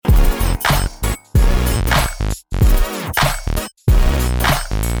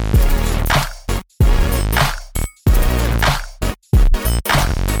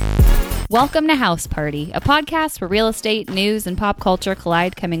Welcome to House Party, a podcast where real estate, news, and pop culture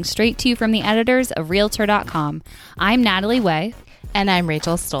collide, coming straight to you from the editors of Realtor.com. I'm Natalie Way. And I'm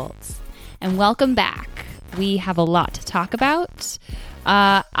Rachel Stoltz. And welcome back. We have a lot to talk about.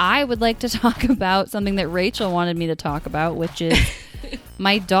 I would like to talk about something that Rachel wanted me to talk about, which is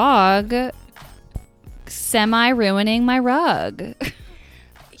my dog semi-ruining my rug.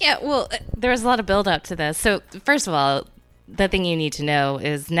 Yeah, well, there was a lot of build-up to this. So, first of all, the thing you need to know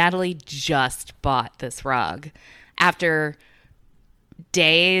is Natalie just bought this rug after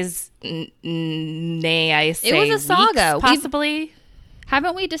days, nay, I say it was a saga. Weeks, possibly.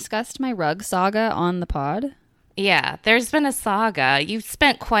 Haven't we discussed my rug saga on the pod? Yeah, there's been a saga. You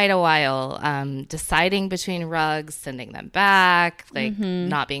spent quite a while deciding between rugs, sending them back,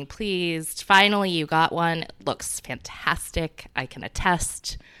 not being pleased. Finally, you got one. It looks fantastic. I can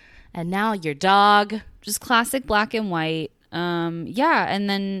attest. And now your dog. Just classic black and white. Yeah, and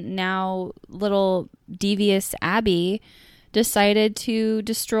then now little devious Abby decided to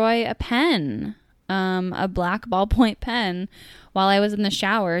destroy a pen, a black ballpoint pen. While I was in the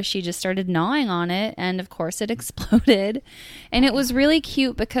shower, she just started gnawing on it, and of course it exploded. And it was really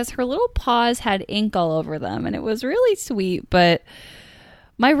cute because her little paws had ink all over them, and it was really sweet, but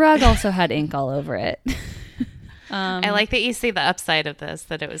my rug also had ink all over it. I like that you see the upside of this,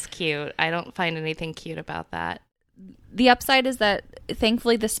 that it was cute. I don't find anything cute about that. The upside is that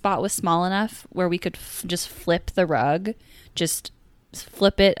thankfully the spot was small enough where we could just flip the rug, just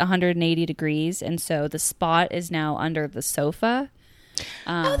flip it 180 degrees, and so the spot is now under the sofa.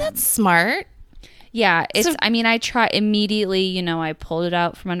 Oh, that's smart. Yeah, I try immediately, I pulled it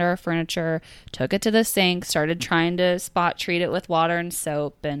out from under our furniture, took it to the sink, started trying to spot treat it with water and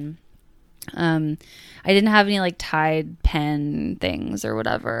soap, and I didn't have any Tide pen things or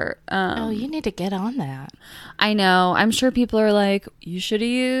whatever. You need to get on that. I know. I'm sure people are like, you should have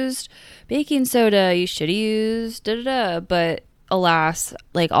used baking soda, you should have used da-da-da, but alas,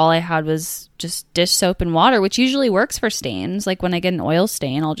 all I had was just dish soap and water, which usually works for stains. When I get an oil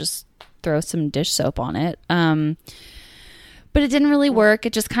stain, I'll just throw some dish soap on it. But it didn't really work.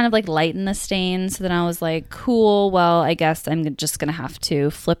 It just kind of lightened the stain. So then I was like, cool, well, I guess I'm just going to have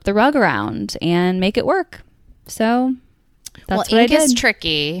to flip the rug around and make it work. So that's what I did. Ink is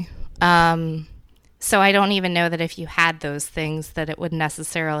tricky. So I don't even know that if you had those things that it would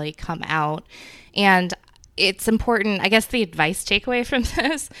necessarily come out. And it's important, I guess the advice takeaway from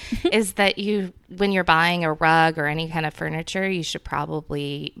this is that when you're buying a rug or any kind of furniture, you should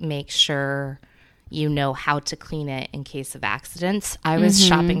probably make sure you know how to clean it in case of accidents. I was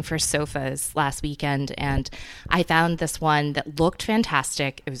shopping for sofas last weekend, and I found this one that looked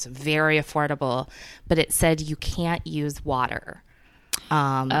fantastic. It was very affordable, but it said you can't use water. You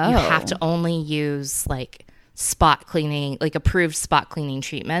have to only use spot cleaning, approved spot cleaning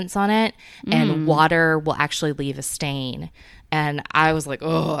treatments on it, and water will actually leave a stain. And I was like,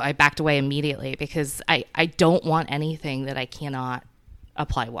 oh, I backed away immediately because I don't want anything that I cannot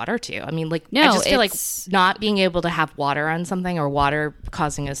apply water to. I mean, no, I just feel like not being able to have water on something or water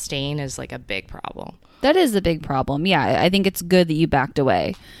causing a stain is a big problem. That is a big problem. Yeah, I think it's good that you backed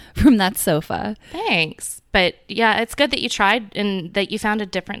away from that sofa. Thanks. But yeah, it's good that you tried and that you found a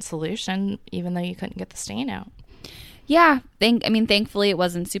different solution, even though you couldn't get the stain out. Yeah. Thankfully it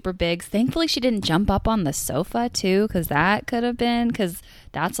wasn't super big. Thankfully she didn't jump up on the sofa too, because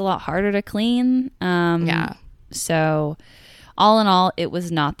that's a lot harder to clean. Yeah. So all in all, it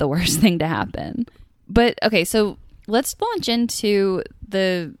was not the worst thing to happen. But okay, so let's launch into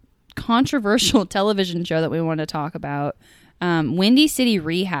the controversial television show that we want to talk about. Windy City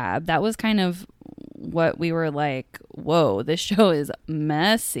Rehab. That was kind of what we were like, whoa, this show is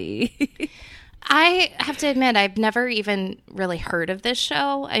messy. I have to admit, I've never even really heard of this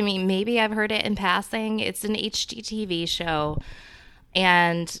show. I mean, maybe I've heard it in passing. It's an HGTV show,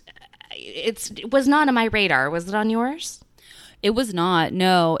 and it was not on my radar. Was it on yours? It was not.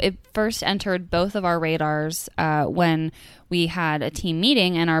 No, it first entered both of our radars when we had a team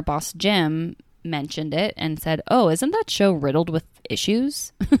meeting, and our boss Jim mentioned it and said, "Oh, isn't that show riddled with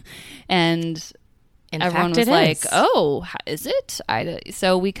issues?" And everyone was like, "Oh, is it?"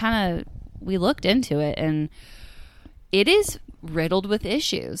 So we looked into it, and it is riddled with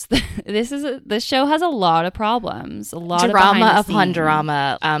issues. This show has a lot of problems, a lot of drama upon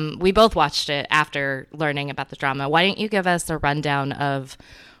drama. We both watched it after learning about the drama. Why don't you give us a rundown of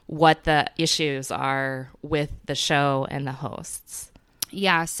what the issues are with the show and the hosts?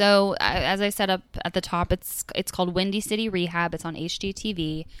 Yeah, so as I said up at the top, it's called Windy City Rehab. It's on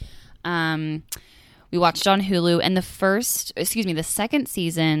HGTV. We watched it on Hulu, and the second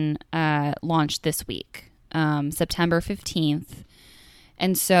season launched this week, September 15th.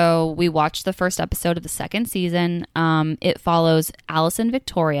 And so we watched the first episode of the second season. It follows Allison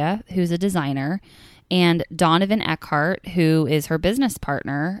Victoria, who's a designer, and Donovan Eckhart, who is her business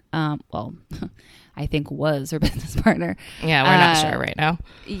partner. Well, I think was her business partner. Yeah, we're not sure right now.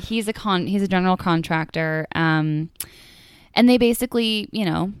 He's a general contractor. And they basically,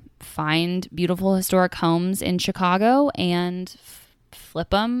 find beautiful historic homes in Chicago and flip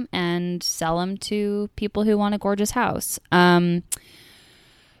them and sell them to people who want a gorgeous house.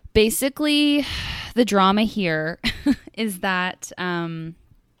 Basically, the drama here is that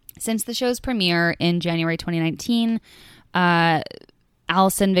since the show's premiere in January 2019,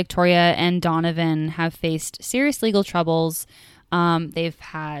 Allison, Victoria, and Donovan have faced serious legal troubles. They've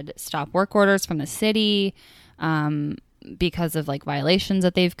had stop work orders from the city because of violations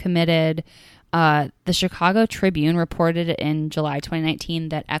that they've committed. The Chicago Tribune reported in July 2019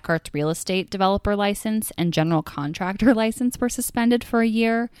 that Eckhart's real estate developer license and general contractor license were suspended for a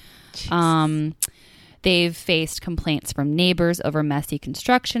year. They've faced complaints from neighbors over messy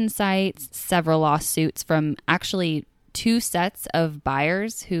construction sites, several lawsuits from actually 2 sets of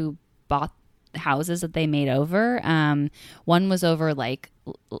buyers who bought houses that they made over. One was over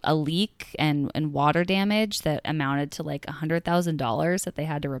a leak and water damage that amounted to $100,000 that they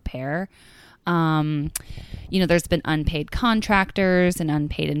had to repair. There's been unpaid contractors and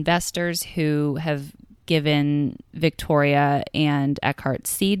unpaid investors who have given Victoria and Eckhart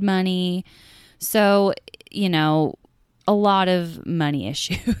seed money. So, a lot of money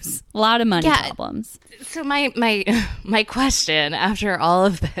issues, a lot of money problems. So my question after all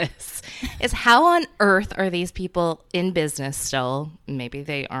of this is, how on earth are these people in business still? Maybe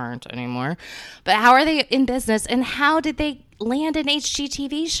they aren't anymore, but how are they in business, and how did they land an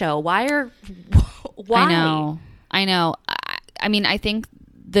HGTV show? Why? I know. I mean, I think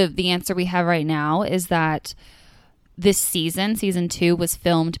the answer we have right now is that this season 2, was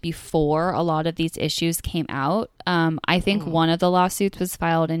filmed before a lot of these issues came out. I think one of the lawsuits was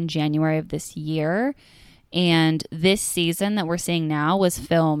filed in January of this year, and this season that we're seeing now was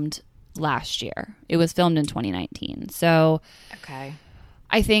filmed last year. It was filmed in 2019. So okay,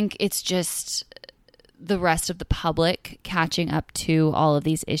 I think it's just the rest of the public catching up to all of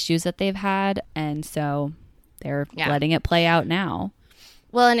these issues that they've had, and so they're letting it play out now.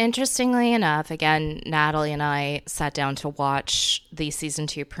 Well, and interestingly enough, again, Natalie and I sat down to watch the season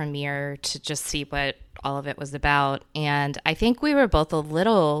 2 premiere to just see what all of it was about. And I think we were both a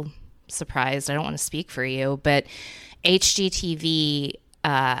little surprised. I don't want to speak for you, but HGTV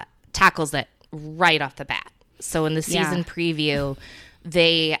tackles it right off the bat. So in the season preview,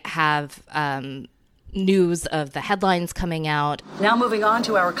 they have news of the headlines coming out. Now moving on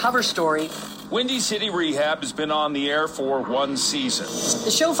to our cover story. Windy City Rehab has been on the air for 1 season.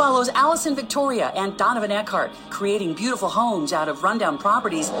 The show follows Allison Victoria and Donovan Eckhart creating beautiful homes out of rundown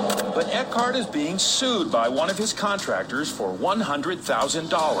properties. But Eckhart is being sued by one of his contractors for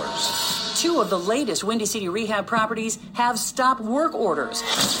 $100,000. 2 of the latest Windy City Rehab properties have stop work orders.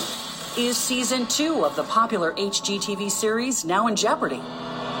 Is season 2 of the popular HGTV series now in jeopardy?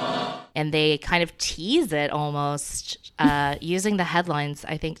 And they kind of tease it almost using the headlines,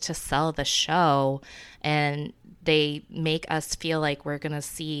 I think, to sell the show. And they make us feel like we're going to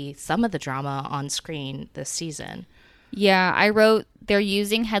see some of the drama on screen this season. Yeah, I wrote, they're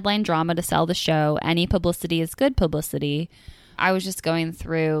using headline drama to sell the show. Any publicity is good publicity. I was just going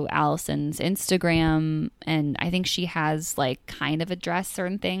through Allison's Instagram, and I think she has kind of addressed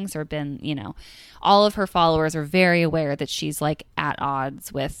certain things or been, all of her followers are very aware that she's at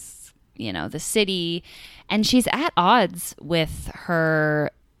odds with the city, and she's at odds with her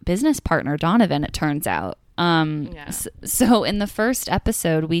business partner Donovan, it turns out. So in the first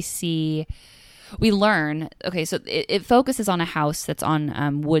episode we learn, okay, so it focuses on a house that's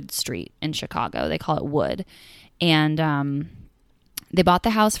on Wood Street in Chicago. They call it Wood, and they bought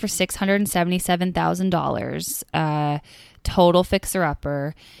the house for $677,000, total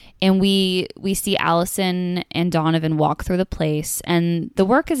fixer-upper. And we see Allison and Donovan walk through the place, and the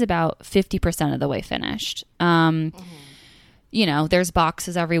work is about 50% of the way finished. There's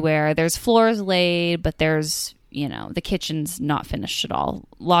boxes everywhere. There's floors laid, but there's, the kitchen's not finished at all.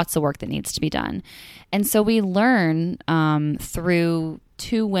 Lots of work that needs to be done. And so we learn through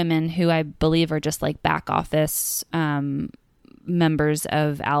 2 women who I believe are just back office members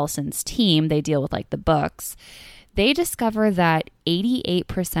of Allison's team. They deal with the books. They discover that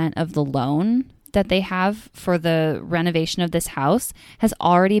 88% of the loan that they have for the renovation of this house has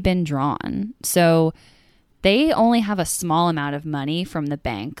already been drawn. So they only have a small amount of money from the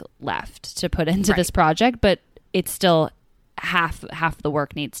bank left to put into this project, but it's still half the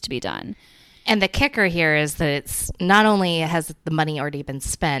work needs to be done. And the kicker here is that it's not only has the money already been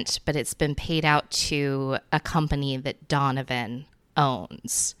spent, but it's been paid out to a company that Donovan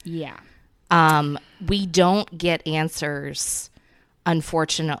owns. Yeah. We don't get answers,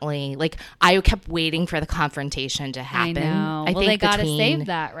 unfortunately. Like, I kept waiting for the confrontation to happen. I know. Well, they got to save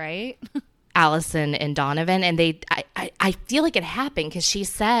that, right? Allison and Donovan, and I feel like it happened because she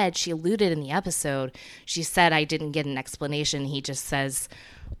alluded in the episode, she said, I didn't get an explanation. He just says,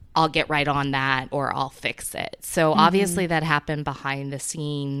 I'll get right on that or I'll fix it. So obviously that happened behind the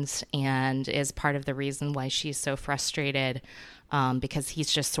scenes and is part of the reason why she's so frustrated, because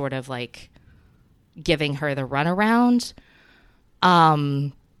he's just sort of like giving her the runaround.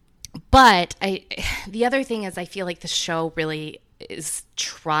 But the other thing is I feel like the show really is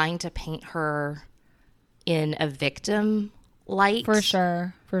trying to paint her in a victim light. For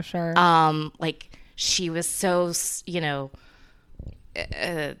sure. Like she was so,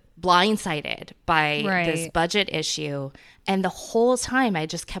 blindsided by this budget issue. And the whole time I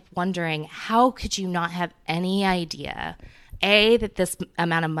just kept wondering, how could you not have any idea, A, that this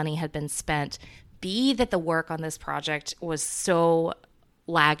amount of money had been spent, B, that the work on this project was so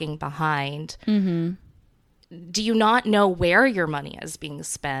lagging behind. Mm-hmm. Do you not know where your money is being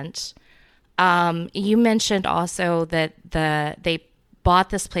spent? You mentioned also that they bought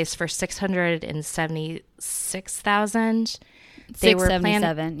this place for $676,000. They were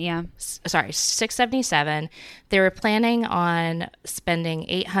 $677. They were planning on spending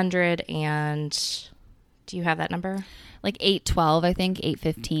 800 and do you have that number? Like 812, I think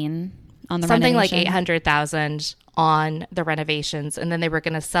 815 on the something renovation. Like 800,000 on the renovations, and then they were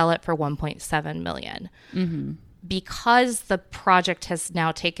going to sell it for 1.7 million. Mm-hmm. Because the project has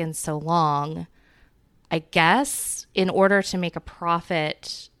now taken so long, I guess in order to make a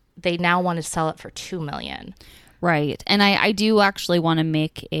profit, they now want to sell it for 2 million. Right. And I do actually want to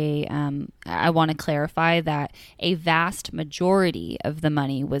make I want to clarify that a vast majority of the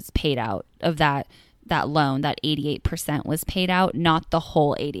money was paid out of that loan. That 88% was paid out, not the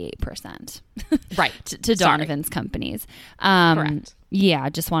whole 88%. Right. to Donovan's companies. Correct. Yeah,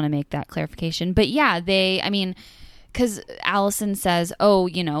 just want to make that clarification. But yeah, because Allison says,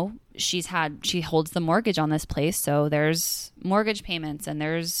 she holds the mortgage on this place, so there's mortgage payments and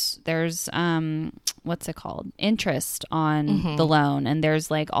there's what's it called, interest on the loan, and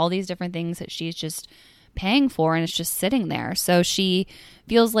there's like all these different things that she's just paying for, and it's just sitting there. So she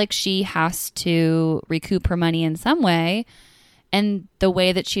feels like she has to recoup her money in some way, and the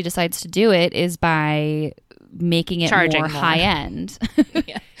way that she decides to do it is by making it more high end.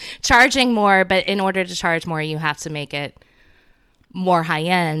 Yeah. Charging more, but in order to charge more, you have to make it more high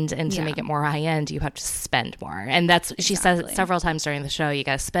end, and to make it more high end, you have to spend more. And that's she says it several times during the show, you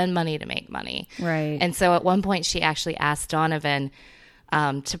got to spend money to make money. Right. And so at one point she actually asked Donovan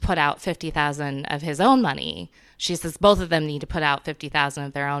to put out $50,000 of his own money. She says both of them need to put out $50,000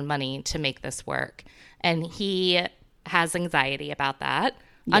 of their own money to make this work. And he has anxiety about that.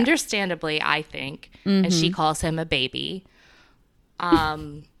 Yeah. Understandably, I think. Mm-hmm. And she calls him a baby.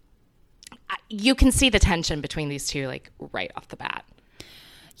 You can see the tension between these two, like, right off the bat.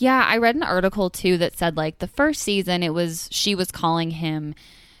 Yeah, I read an article, too, that said, like, the first season, she was calling him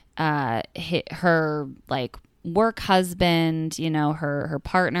her, like, work husband, her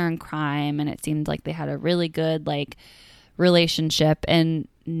partner in crime, and it seemed like they had a really good, like, relationship. And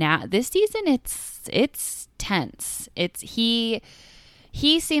now, this season, it's tense.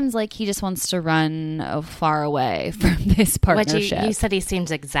 He seems like he just wants to run far away from this partnership. You said he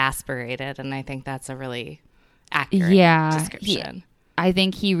seems exasperated, and I think that's a really accurate description. I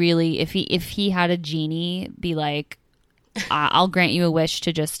think he really, if he had a genie, be like, I'll grant you a wish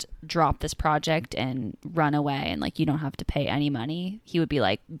to just drop this project and run away, and like you don't have to pay any money. He would be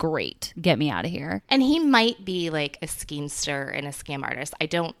like, great, get me out of here. And he might be like a schemester and a scam artist. I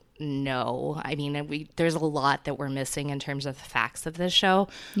don't know. I mean, there's a lot that we're missing in terms of the facts of this show.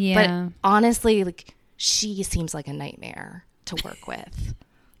 Yeah. But honestly, like, she seems like a nightmare to work with.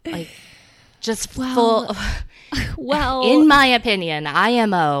 Like, just full. Well, in my opinion,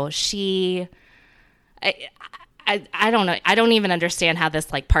 IMO. I don't know. I don't even understand how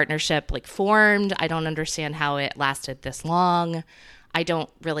this like partnership like formed. I don't understand how it lasted this long. I don't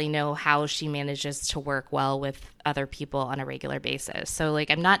really know how she manages to work well with other people on a regular basis. So, like,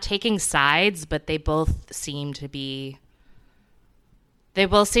 I'm not taking sides, but they both seem to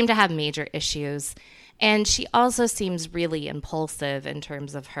have major issues. And she also seems really impulsive in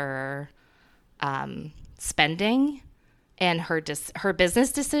terms of her spending and her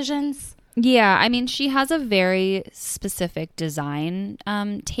business decisions. Yeah, I mean, she has a very specific design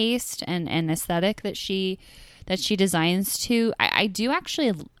taste and aesthetic that she that she designs to, I do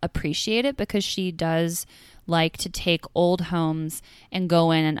actually appreciate it, because she does like to take old homes and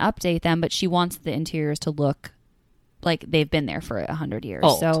go in and update them, but she wants the interiors to look like they've been there for 100 years.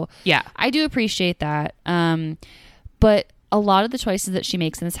 Old. So Yeah. I do appreciate that. But a lot of the choices that she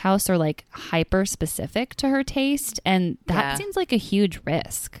makes in this house are like hyper specific to her taste, and that seems like a huge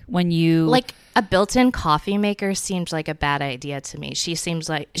risk when you Like a built-in coffee maker seemed like a bad idea to me. She seems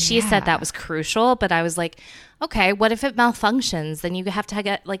like she said that was crucial, but I was like, okay, what if it malfunctions? Then you have to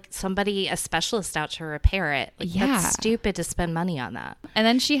get like somebody, a specialist out to repair it. Like, that's stupid to spend money on that. And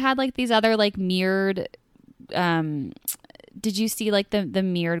then she had like these other like mirrored did you see like the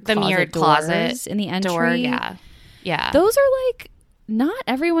mirrored closet doors in the entry? Door, yeah. Yeah. Those are like, not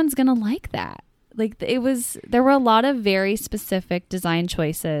everyone's gonna like that. Like there were a lot of very specific design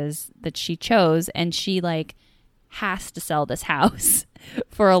choices that she chose, and she like has to sell this house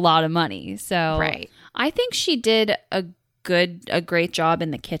for a lot of money. So right. I think she did a great job in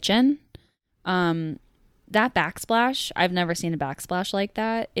the kitchen. That backsplash, I've never seen a backsplash like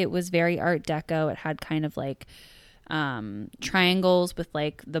that. It was very Art Deco. It had kind of like triangles with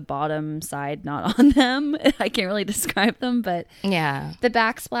like the bottom side not on them. I can't really describe them, but yeah, the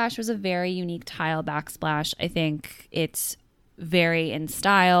backsplash was a very unique tile backsplash. I think it's very in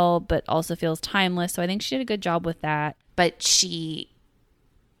style, but also feels timeless. So I think she did a good job with that. But she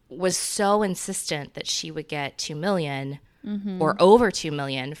was so insistent that she would get $2 million or over $2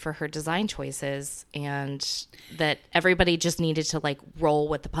 million for her design choices, and that everybody just needed to like roll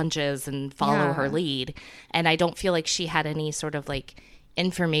with the punches and follow her lead. And I don't feel like she had any sort of like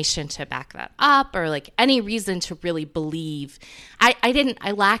information to back that up, or like any reason to really believe. I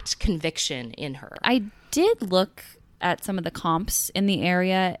lacked conviction in her. I did look at some of the comps in the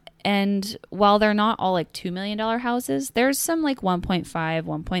area, and while they're not all like $2 million houses, there's some like 1.5,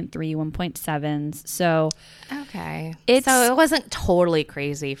 1.3, 1.7s. So okay, so it wasn't totally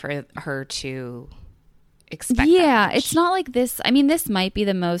crazy for her to expect. Yeah, it's not like this. I mean, this might be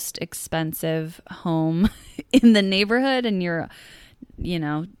the most expensive home in the neighborhood, and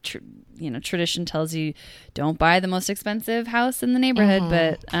tradition tells you don't buy the most expensive house in the neighborhood,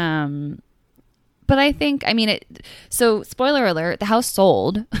 but I think, I mean, so spoiler alert, the house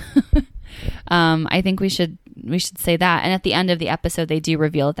sold. I think we should say that. And at the end of the episode, they do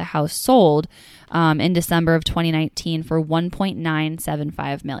reveal that the house sold in December of 2019 for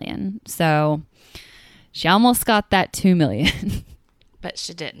 $1.975 million. So she almost got that $2 million. But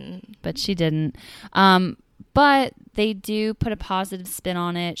she didn't. But they do put a positive spin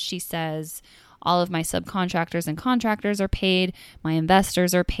on it. She says, all of my subcontractors and contractors are paid. My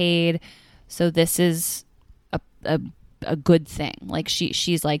investors are paid. So this is a good thing. Like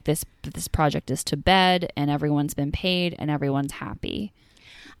she's like, this project is to bed, and everyone's been paid, and everyone's happy.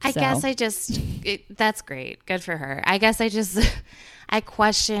 I guess that's great. Good for her. I guess I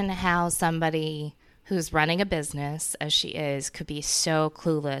question how somebody who's running a business, as she is, could be so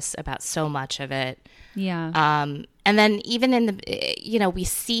clueless about so much of it. Yeah. And then even in we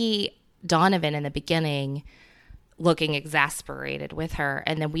see Donovan in the beginning looking exasperated with her,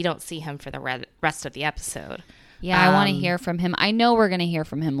 and then we don't see him for the rest of the episode. Yeah, I want to hear from him. I know we're going to hear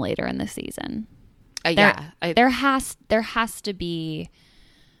from him later in the season. There has to be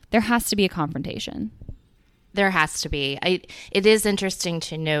a confrontation. There has to be. It is interesting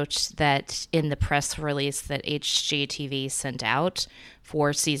to note that in the press release that HGTV sent out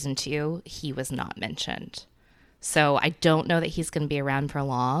for season 2, he was not mentioned. So I don't know that he's going to be around for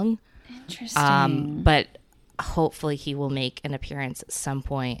long. Interesting. But hopefully he will make an appearance at some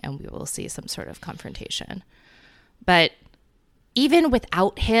point, and we will see some sort of confrontation. But even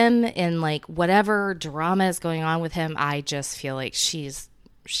without him and like whatever drama is going on with him, I just feel like she's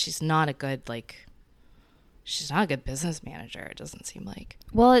not a good she's not a good business manager. It doesn't seem like.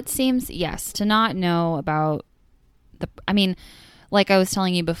 Well, it seems, yes, to not know about like I was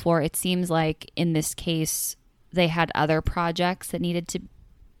telling you before, it seems like in this case they had other projects that needed to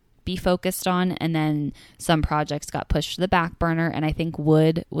be focused on, and then some projects got pushed to the back burner, and I think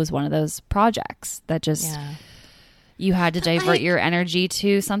wood was one of those projects that just you had to divert your energy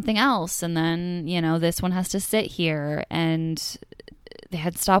to something else, and then this one has to sit here, and they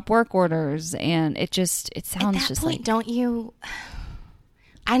had stop work orders, and it sounds at that point, like, don't you,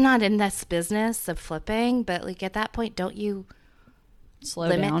 I'm not in this business of flipping, but like at that point, don't you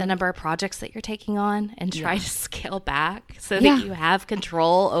limit the number of projects that you're taking on and try to scale back so that you have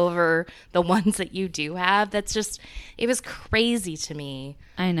control over the ones that you do have? That's just, it was crazy to me.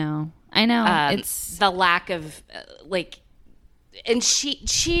 I know. It's the lack of and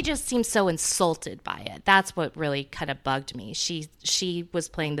she just seems so insulted by it. That's what really kind of bugged me. She was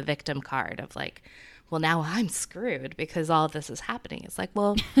playing the victim card of like, well, now I'm screwed because all of this is happening. It's like,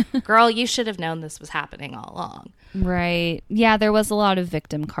 well, girl, you should have known this was happening all along. Right. Yeah, there was a lot of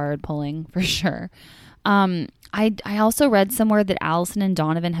victim card pulling for sure. I also read somewhere that Allison and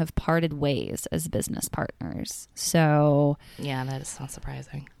Donovan have parted ways as business partners. So yeah, that is not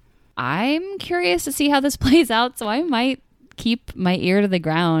surprising. I'm curious to see how this plays out. So I might keep my ear to the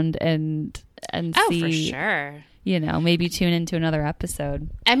ground and see. For sure. You know, maybe tune into another episode.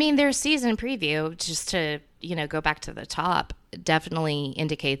 I mean, their season preview, just to, go back to the top, definitely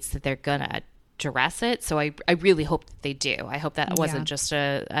indicates that they're going to address it. So I really hope that they do. I hope that wasn't just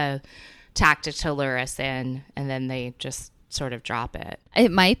a tactic to lure us in and then they just sort of drop it.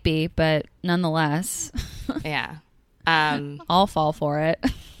 It might be, but nonetheless. Yeah. I'll fall for it.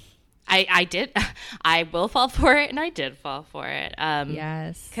 I did. I will fall for it, and I did fall for it.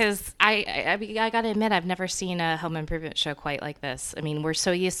 Yes. Because I got to admit, I've never seen a home improvement show quite like this. I mean, we're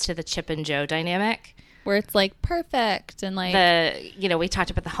so used to the Chip and Jo dynamic. Where it's like perfect and like... we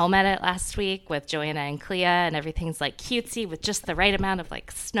talked about the home edit last week with Joanna and Clea, and everything's like cutesy with just the right amount of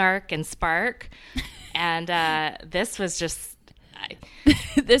like snark and spark. And this was just...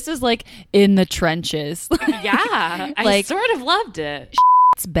 this is like in the trenches. Yeah. I sort of loved it.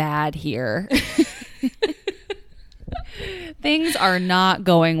 It's bad here. Things are not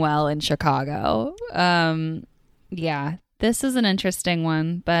going well in Chicago. Yeah, this is an interesting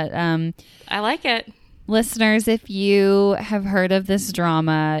one, but I like it. Listeners, if you have heard of this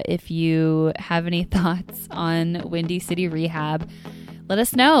drama, if you have any thoughts on Windy City Rehab, let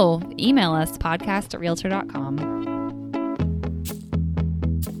us know. Email us, podcast@realtor.com.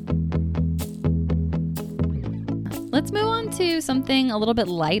 Let's move on to something a little bit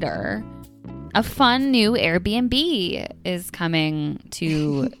lighter. A fun new Airbnb is coming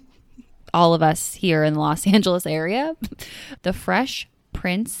to all of us here in the Los Angeles area. The Fresh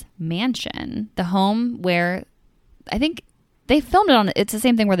Prince Mansion, the home where I think they filmed it on. It's the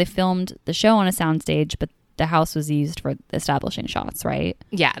same thing where they filmed the show on a soundstage, but the house was used for establishing shots, right?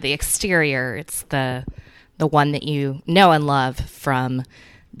 Yeah, the exterior. It's the one that you know and love from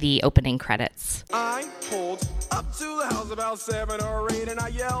the opening credits. I pulled up to the house about 7 or 8 and I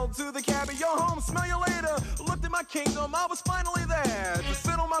yelled to the cabbie, yo home, smell you later. Looked at my kingdom, I was finally there to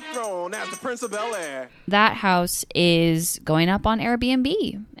sit on my throne as the Prince of Bel-Air. That house is going up on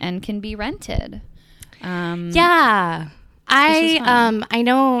Airbnb and can be rented. Yeah. I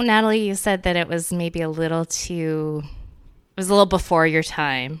know, Natalie, you said that it was maybe a little before your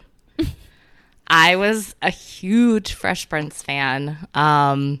time. I was a huge Fresh Prince fan.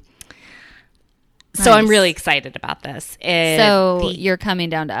 Nice. So I'm really excited about this. You're coming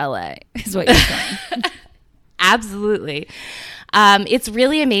down to LA is what you're saying. Absolutely. It's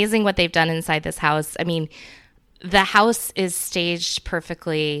really amazing what they've done inside this house. I mean, the house is staged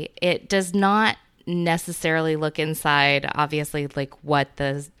perfectly. It does not necessarily look inside, obviously, like what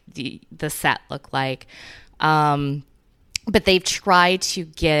the set looked like. But they've tried to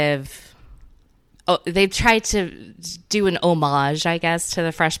do an homage, I guess, to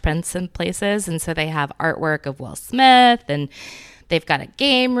the Fresh Prince in places. And so they have artwork of Will Smith and they've got a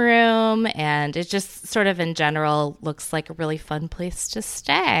game room and it just sort of in general looks like a really fun place to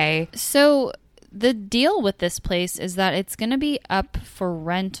stay. So the deal with this place is that it's going to be up for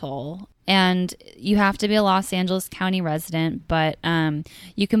rental and you have to be a Los Angeles County resident, but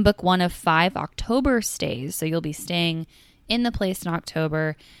you can book one of 5 October stays. So you'll be staying in the place in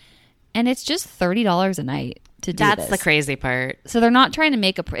October. And it's just $30 a night to do That's this. the crazy part. So they're not trying to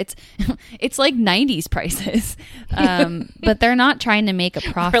make it's like 90s prices. But they're not trying to make a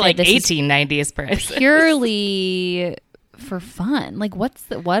profit. Or like 1890s prices. Purely for fun. Like why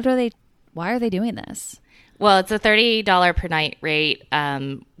are they doing this? Well, it's a $30 per night rate,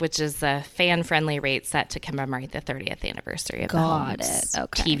 which is a fan-friendly rate set to commemorate the 30th anniversary of the home's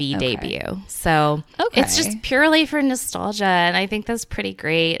TV debut. So it's just purely for nostalgia, and I think that's pretty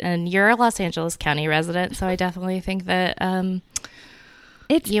great. And you're a Los Angeles County resident, so I definitely think that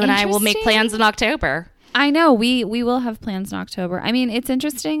you and I will make plans in October. I know. We will have plans in October. I mean, it's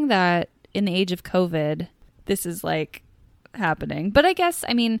interesting that in the age of COVID, this is like happening. But I guess,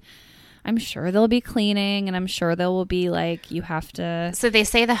 I mean, I'm sure there'll be cleaning and I'm sure there will be like you have to. So they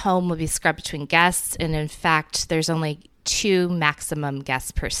say the home will be scrubbed between guests. And in fact, there's only 2 maximum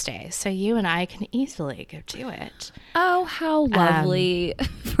guests per stay. So you and I can easily go do it. Oh, how lovely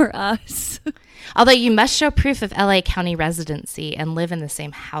for us. Although you must show proof of LA County residency and live in the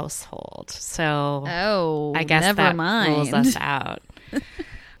same household. So I guess never that mind. rules us out.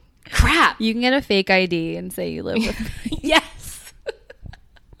 Crap. You can get a fake ID and say you live with me. Yes.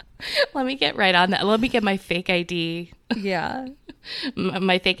 Let me get right on that. Let me get my fake ID. Yeah.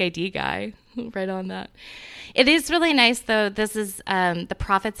 My fake ID guy right on that. It is really nice, though. This is the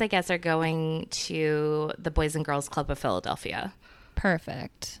profits, I guess, are going to the Boys and Girls Club of Philadelphia.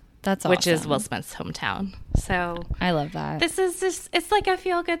 Perfect. That's awesome. Which is Will Smith's hometown. So I love that. This is just, it's like a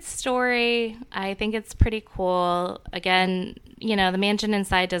feel-good story. I think it's pretty cool. Again, the mansion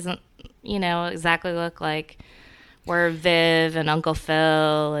inside doesn't, exactly look like where Viv and Uncle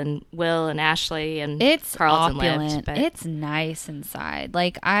Phil and Will and Ashley and it's Carlton opulent. lived. But it's nice inside.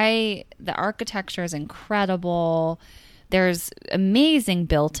 The architecture is incredible. There's amazing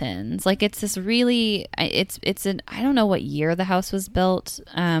built-ins. It's this really, I don't know what year the house was built,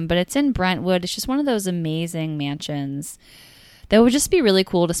 but it's in Brentwood. It's just one of those amazing mansions that would just be really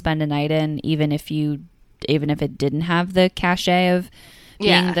cool to spend a night in, even if it didn't have the cachet of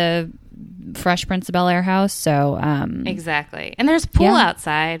being the Fresh Prince of Bel-Air house. So exactly. And there's a pool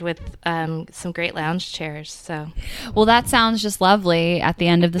outside with some great lounge chairs. So, well, that sounds just lovely at the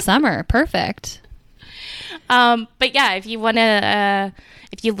end of the summer. Perfect. But yeah, if you want to,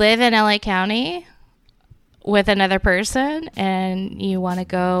 if you live in LA County with another person and you want to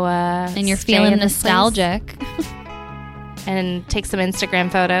go, and you're feeling nostalgic and take some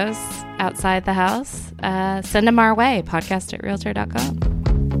Instagram photos outside the house, send them our way, podcast@realtor.com.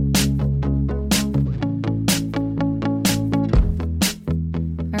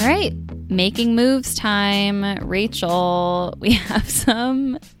 All right. Making moves time. Rachel, we have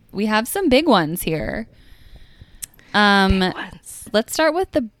some big ones here. Let's start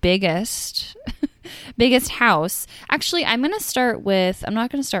with the biggest house. Actually, I'm not going to start with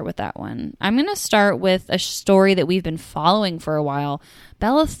that one. I'm going to start with a story that we've been following for a while.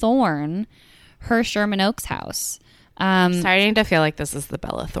 Bella Thorne, her Sherman Oaks house. Starting to feel like this is the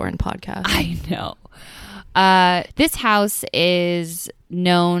Bella Thorne podcast. I know. This house is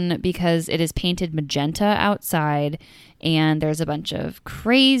known because it is painted magenta outside, and there's a bunch of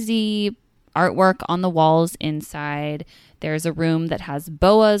crazy artwork on the walls inside. There's a room that has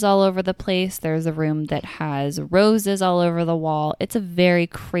boas all over the place. There's a room that has roses all over the wall. It's a very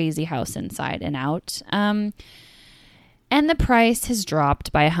crazy house inside and out. And the price has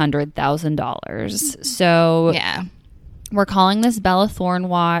dropped by $100,000. So yeah, we're calling this Bella Thorne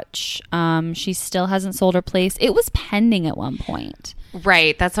watch. She still hasn't sold her place. It was pending at one point.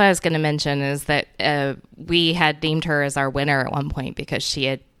 Right. That's what I was going to mention, is that we had named her as our winner at one point because she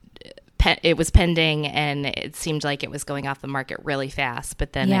had it was pending and it seemed like it was going off the market really fast,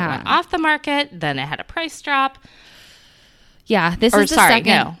 but then it went off the market, then it had a price drop. Yeah, this is the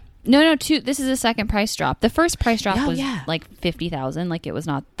second. This is the second price drop. The first price drop was like $50,000, like it was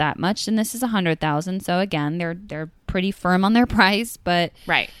not that much, and this is $100,000. So again, they're pretty firm on their price, but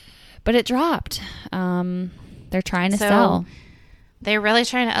it dropped. They're trying to sell. They're really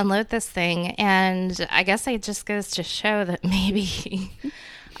trying to unload this thing, and I guess it just goes to show that maybe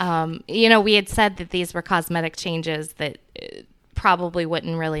we had said that these were cosmetic changes that probably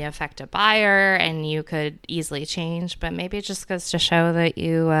wouldn't really affect a buyer and you could easily change, but maybe it just goes to show that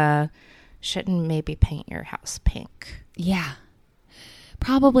you shouldn't maybe paint your house pink. Yeah,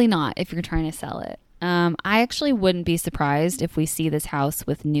 probably not if you're trying to sell it. I actually wouldn't be surprised if we see this house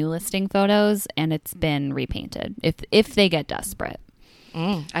with new listing photos and it's been repainted if they get desperate.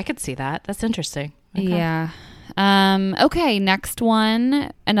 I could see that. That's interesting. Okay. Yeah. Okay, next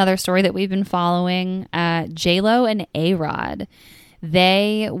one, another story that we've been following, J-Lo and A-Rod.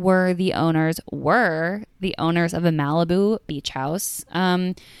 They were the owners of a Malibu beach house.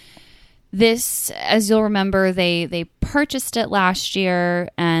 This, as you'll remember, they purchased it last year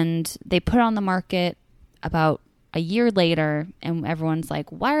and they put it on the market about a year later, and everyone's like,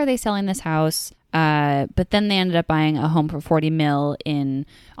 why are they selling this house? But then they ended up buying a home for $40 million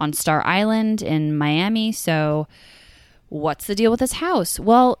on Star Island in Miami. So what's the deal with this house?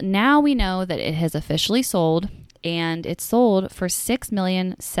 Well, now we know that it has officially sold, and it's sold for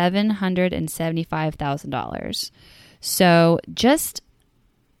 $6,775,000. So just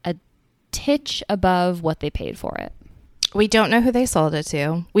a titch above what they paid for it. We don't know who they sold it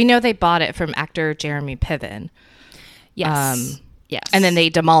to. We know they bought it from actor Jeremy Piven. Yes. Yes. And then they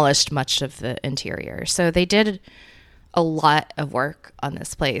demolished much of the interior. So they did a lot of work on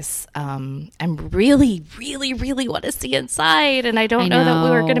this place. I really, really, really want to see inside. And I don't know that we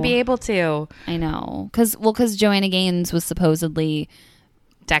were going to be able to. I know. Because Joanna Gaines was supposedly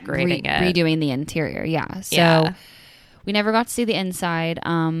decorating it. Redoing the interior. Yeah. So we never got to see the inside.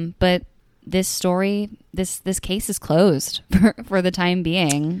 But this story, this case is closed for the time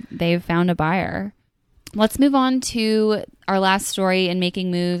being. They've found a buyer. Let's move on to our last story in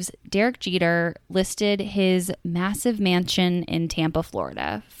Making Moves. Derek Jeter listed his massive mansion in Tampa,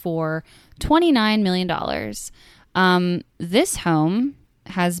 Florida for $29 million. This home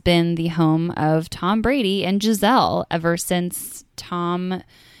has been the home of Tom Brady and Giselle ever since Tom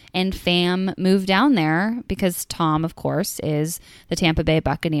and fam moved down there, because Tom, of course, is the Tampa Bay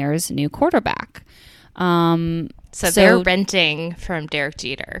Buccaneers' new quarterback. So they're renting from Derek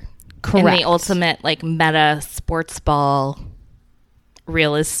Jeter. Correct. In the ultimate, like, meta sports ball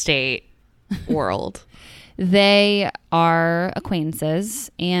real estate world. They are acquaintances,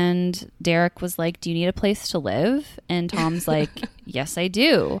 and Derek was like, do you need a place to live? And Tom's like, yes, I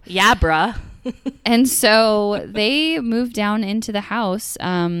do. Yeah, bruh. And so they moved down into the house.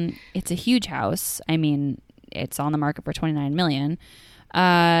 It's a huge house. I mean, it's on the market for $29 million.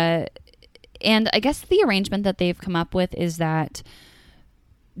 And I guess the arrangement that they've come up with is that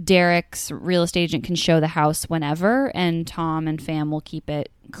Derek's real estate agent can show the house whenever, and Tom and fam will keep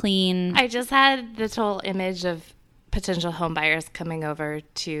it clean. I just had this whole image of potential home buyers coming over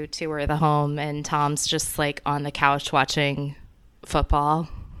to tour the home, and Tom's just like on the couch watching football.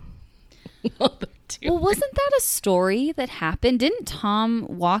 Well, wasn't that a story that happened? Didn't Tom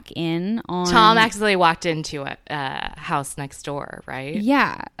walk in on... Tom actually walked into a house next door, right?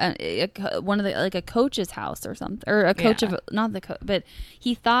 Yeah, one of the, like, a coach's house or something, or a coach of, not the coach, but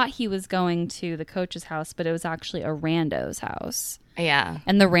he thought he was going to the coach's house, but it was actually a rando's house. Yeah.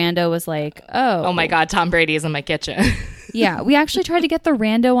 And the rando was like, oh my God, Tom Brady is in my kitchen. Yeah, we actually tried to get the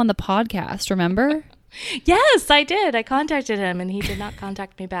rando on the podcast, remember? Yes, I did. I contacted him, and he did not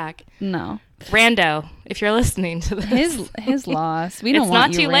contact me back. No. Rando, if you're listening to this. His loss. We don't It's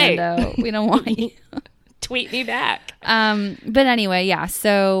want not you, too late. Rando. We don't want you. Tweet me back. But anyway, yeah.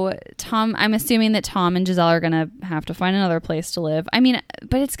 So Tom, I'm assuming that Tom and Giselle are going to have to find another place to live. I mean,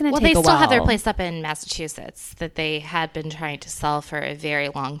 but it's going to take a while. Well, they still have their place up in Massachusetts that they had been trying to sell for a very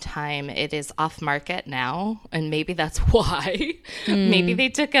long time. It is off market now, and maybe that's why. Maybe they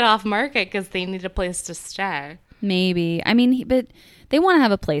took it off market because they need a place to stay. Maybe. I mean, but they want to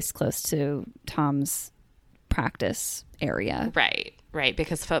have a place close to Tom's practice area. Right,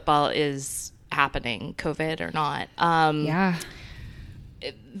 because football is happening, COVID or not. Yeah.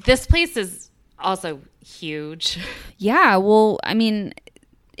 This place is also huge. Yeah, well, I mean,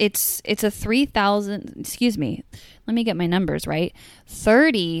 it's a 3,000, excuse me, let me get my numbers right,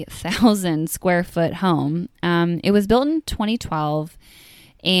 30,000 square foot home. It was built in 2012,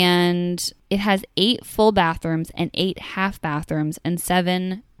 and it has 8 full bathrooms and 8 half bathrooms and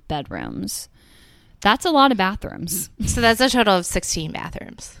 7 bedrooms. That's a lot of bathrooms. So that's a total of 16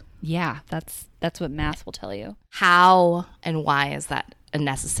 bathrooms. Yeah, that's what math will tell you. How and why is that a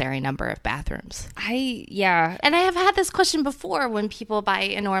necessary number of bathrooms? Yeah. And I have had this question before when people buy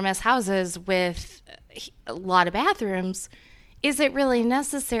enormous houses with a lot of bathrooms. Is it really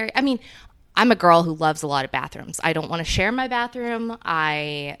necessary? I mean, I'm a girl who loves a lot of bathrooms. I don't want to share my bathroom.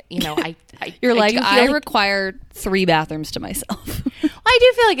 You're like, I require 3 bathrooms to myself. I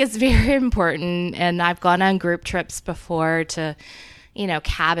do feel like it's very important. And I've gone on group trips before to,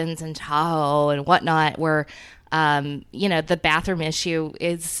 cabins in Tahoe and whatnot where, the bathroom issue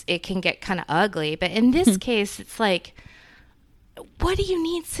it can get kind of ugly. But in this case, it's like, what do you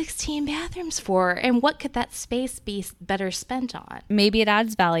need 16 bathrooms for? And what could that space be better spent on? Maybe it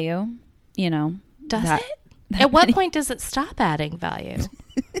adds value, Does it? At what point does it stop adding value?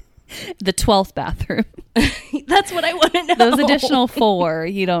 The 12th bathroom. That's what I want to know. Those additional 4,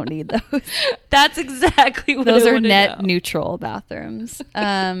 you don't need those. That's exactly what those I are want to net know. neutral bathrooms.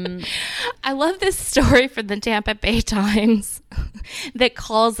 I love this story from the Tampa Bay Times that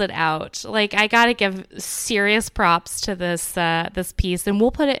calls it out. Like, I got to give serious props to this piece, and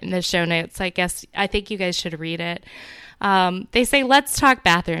we'll put it in the show notes. I think you guys should read it. They say, let's talk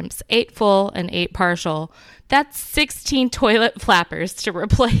bathrooms. 8 full and 8 partial. That's 16 toilet flappers to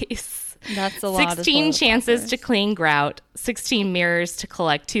replace. That's a lot. 16 chances to clean grout. 16 mirrors to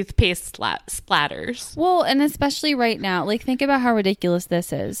collect toothpaste splatters. Well, and especially right now, like, think about how ridiculous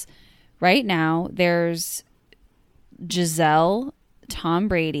this is. Right now, there's Giselle, Tom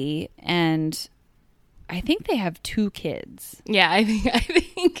Brady, and I think they have 2 kids. Yeah, I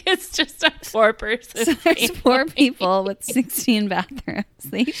think it's just a 4-person. So there's 4 people with 16 bathrooms.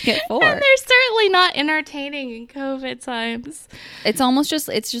 They each get 4. And they're certainly not entertaining in COVID times.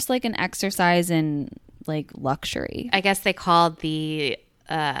 It's just like an exercise in, like, luxury. I guess they called the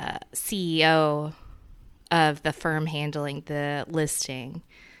CEO of the firm handling the listing,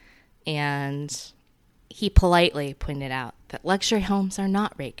 and he politely pointed out that luxury homes are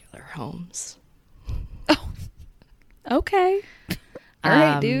not regular homes. Okay. All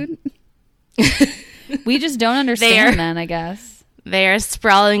right, dude. We just don't understand then, I guess. They are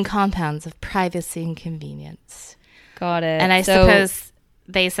sprawling compounds of privacy and convenience. Got it. And I suppose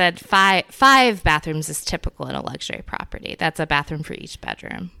they said five bathrooms is typical in a luxury property. That's a bathroom for each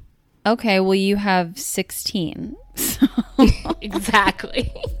bedroom. Okay, well, you have 16. So.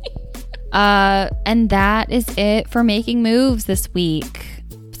 Exactly. And that is it for Making Moves this week.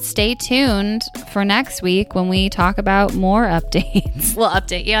 Stay tuned for next week when we talk about more updates. We'll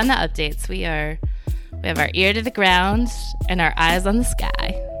update you on the updates. We have our ear to the ground and our eyes on the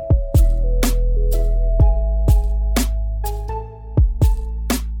sky.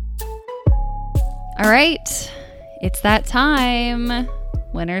 All right, it's that time.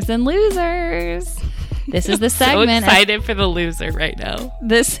 Winners and losers. This is the segment. So excited for the loser right now.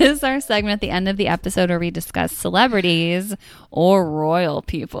 This is our segment at the end of the episode where we discuss celebrities or royal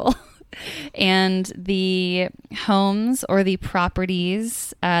people and the homes or the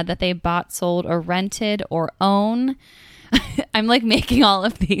properties that they bought, sold, or rented or own. I'm like making all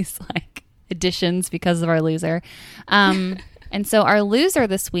of these like additions because of our loser. And so our loser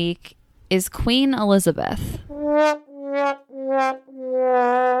this week is Queen Elizabeth.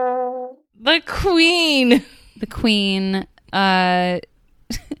 The Queen. The Queen,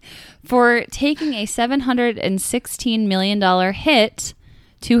 for taking a $716 million hit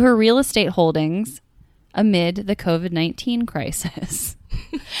to her real estate holdings amid the COVID-19 crisis.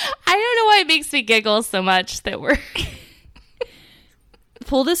 I don't know why it makes me giggle so much that we're...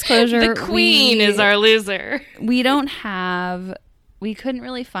 Full disclosure, the Queen is our loser. We couldn't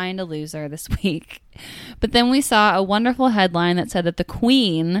really find a loser this week. But then we saw a wonderful headline that said that the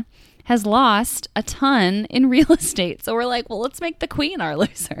Queen has lost a ton in real estate. So we're like, well, let's make the Queen our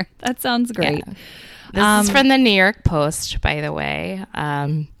loser. That sounds great. Yeah. This is from the New York Post, by the way,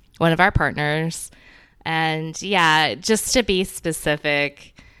 one of our partners. And yeah, just to be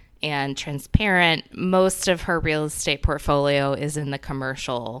specific and transparent, most of her real estate portfolio is in the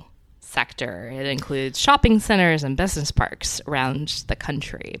commercial sector. It includes shopping centers and business parks around the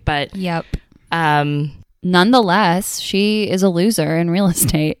country. But yep. Nonetheless, she is a loser in real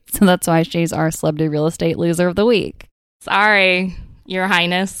estate. So that's why she's our celebrity real estate loser of the week. Sorry, Your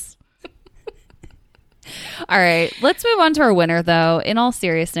Highness. All right, let's move on to our winner, though. In all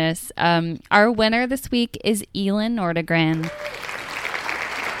seriousness, our winner this week is Elin Nordegren.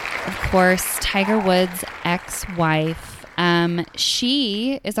 Of course, Tiger Woods' ex-wife.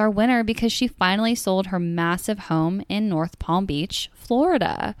 She is our winner because she finally sold her massive home in North Palm Beach,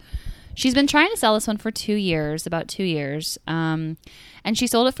 Florida. She's been trying to sell this one for about 2 years. And she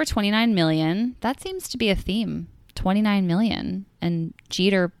sold it for $29 million. That seems to be a theme. $29 million. And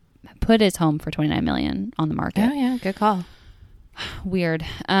Jeter put his home for $29 million on the market. Oh, yeah. Good call. Weird.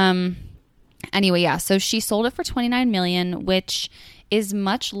 Anyway, yeah. So she sold it for $29 million, which is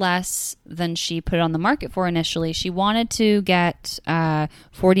much less than she put it on the market for initially. She wanted to get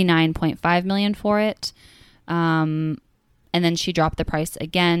 $49.5 million for it. And then she dropped the price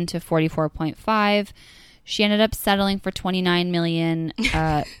again to $44.5. She ended up settling for $29 million.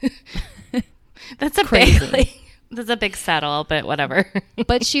 That's a crazy. That's a big settle, but whatever.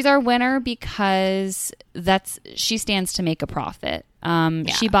 But she's our winner because she stands to make a profit. Yeah.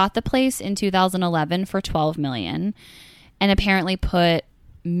 She bought the place in 2011 for $12 million and apparently put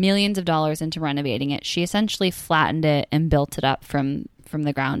millions of dollars into renovating it. She essentially flattened it and built it up from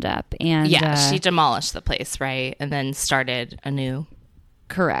the ground up. And yeah, she demolished the place, right? And then started anew.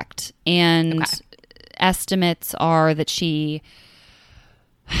 Correct. And estimates are that she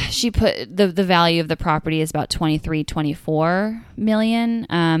put the value of the property is about 24 million.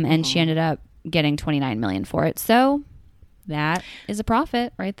 And she ended up getting 29 million for it. So that is a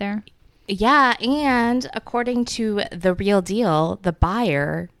profit right there. Yeah. And according to The Real Deal, the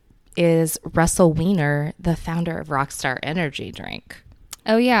buyer is Russell Weiner, the founder of Rockstar Energy Drink.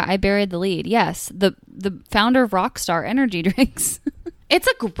 Oh, yeah. I buried the lead. Yes. The founder of Rockstar Energy Drinks. It's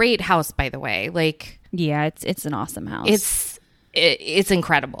a great house, by the way. Like, yeah, it's an awesome house. It's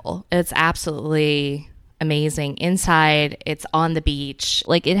incredible. It's absolutely amazing. Inside, it's on the beach.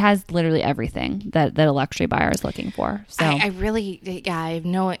 Like, it has literally everything that a luxury buyer is looking for. So I have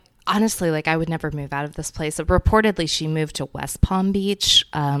no... Honestly, like, I would never move out of this place. Reportedly, she moved to West Palm Beach.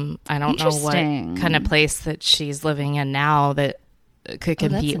 I don't know what kind of place that she's living in now that could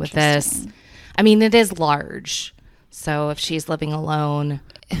compete with this. I mean, it is large. So if she's living alone...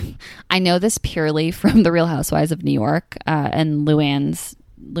 I know this purely from The Real Housewives of New York and Luann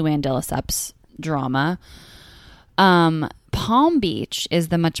de Lesseps drama. Palm Beach is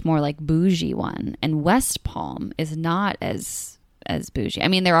the much more like bougie one, and West Palm is not as as bougie. I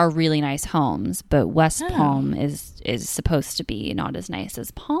mean, there are really nice homes, but West Palm is supposed to be not as nice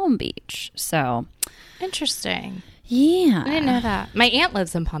as Palm Beach. So interesting. Yeah. I didn't know that. My aunt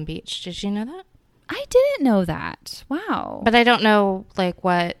lives in Palm Beach. Did you know that? I didn't know that. Wow. But I don't know like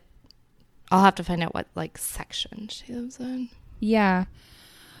what. I'll have to find out what like section she lives in. Yeah.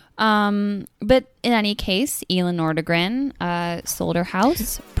 But in any case, Elin Nordegren sold her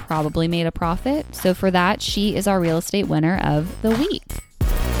house, probably made a profit. So for that, she is our real estate winner of the week.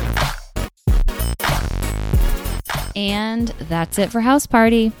 And that's it for House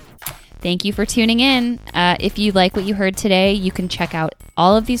Party. Thank you for tuning in. If you like what you heard today, you can check out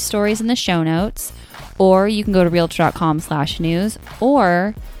all of these stories in the show notes, or you can go to realtor.com/news,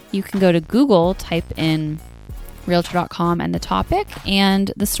 or you can go to Google, type in realtor.com and the topic,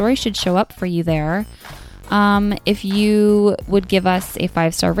 and the story should show up for you there. If you would give us a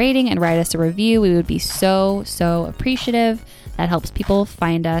 5-star rating and write us a review, we would be so appreciative. That helps people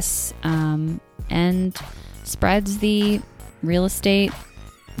find us and spreads the real estate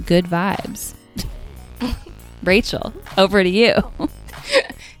good vibes. Rachel, over to you.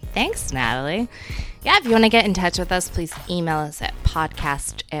 Thanks, Natalie. Yeah, if you want to get in touch with us, please email us at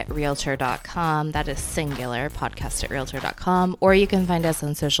podcast@realtor.com. That is singular, podcast@realtor.com. Or you can find us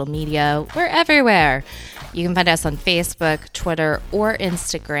on social media. We're everywhere. You can find us on Facebook, Twitter, or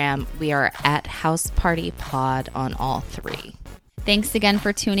Instagram. We are at House Party Pod on all 3. Thanks again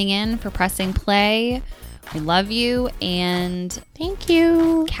for tuning in, for pressing play. We love you, and thank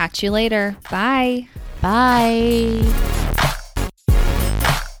you. Catch you later. Bye. Bye.